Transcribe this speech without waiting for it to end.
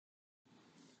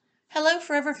Hello,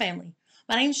 Forever Family.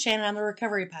 My name's Shan and I'm the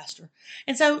recovery pastor.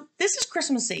 And so this is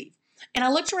Christmas Eve. And I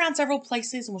looked around several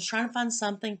places and was trying to find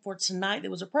something for tonight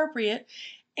that was appropriate.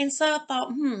 And so I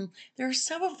thought, there are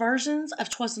several versions of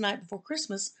Twas the Night Before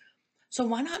Christmas. So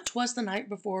why not Twas the Night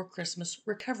Before Christmas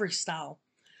recovery style?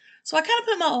 So I kind of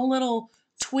put my own little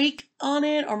tweak on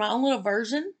it or my own little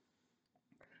version.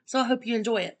 So I hope you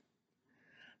enjoy it.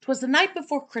 'Twas the night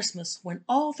before Christmas when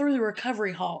all through the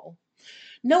recovery hall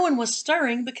no one was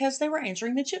stirring because they were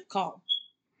answering the chip call.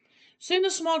 Soon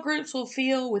the small groups will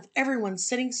fill with everyone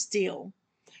sitting still.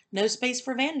 No space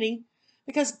for vanity,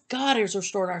 because God has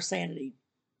restored our sanity.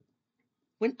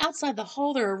 When outside the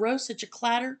hall there arose such a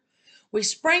clatter, we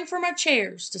sprang from our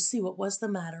chairs to see what was the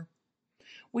matter.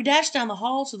 We dashed down the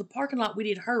hall to the parking lot we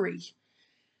did hurry,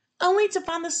 only to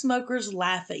find the smokers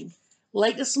laughing.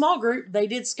 Like the small group, they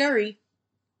did scurry.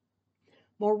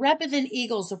 More rapid than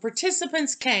eagles, the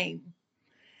participants came.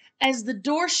 As the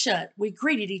door shut, we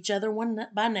greeted each other one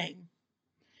by name.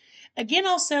 Again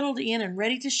all settled in and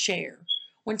ready to share.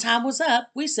 When time was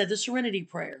up, we said the serenity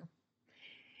prayer.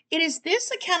 It is this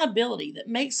accountability that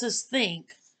makes us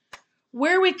think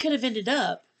where we could have ended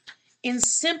up in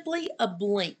simply a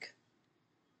blink.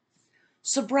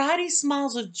 Sobriety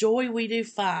smiles of joy we do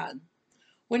find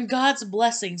when God's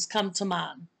blessings come to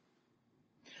mind.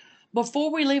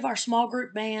 Before we leave our small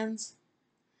group bands,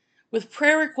 with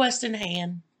prayer request in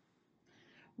hand,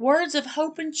 words of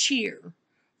hope and cheer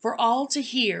for all to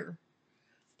hear,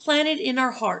 planted in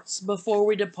our hearts before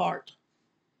we depart.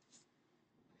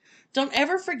 Don't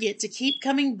ever forget to keep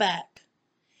coming back.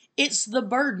 It's the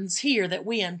burdens here that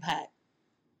we unpack.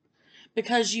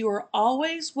 Because you are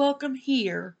always welcome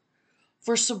here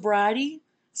for sobriety,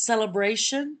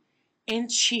 celebration,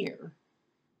 and cheer.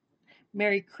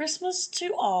 Merry Christmas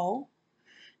to all,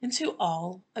 and to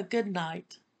all a good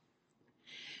night.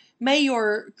 May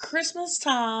your Christmas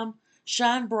time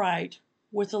shine bright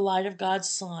with the light of God's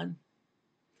sun.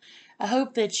 I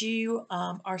hope that you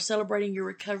are celebrating your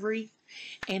recovery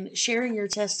and sharing your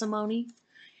testimony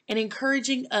and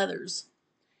encouraging others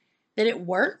that it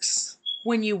works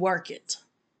when you work it.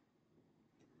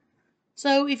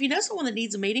 So if you know someone that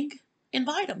needs a meeting,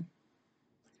 invite them.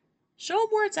 Show them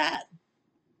where it's at.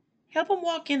 Help them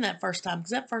walk in that first time,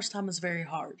 because that first time is very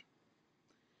hard.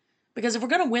 Because if we're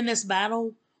going to win this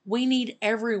battle, we need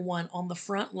everyone on the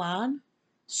front line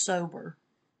sober.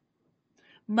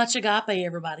 Much agape,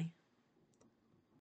 everybody.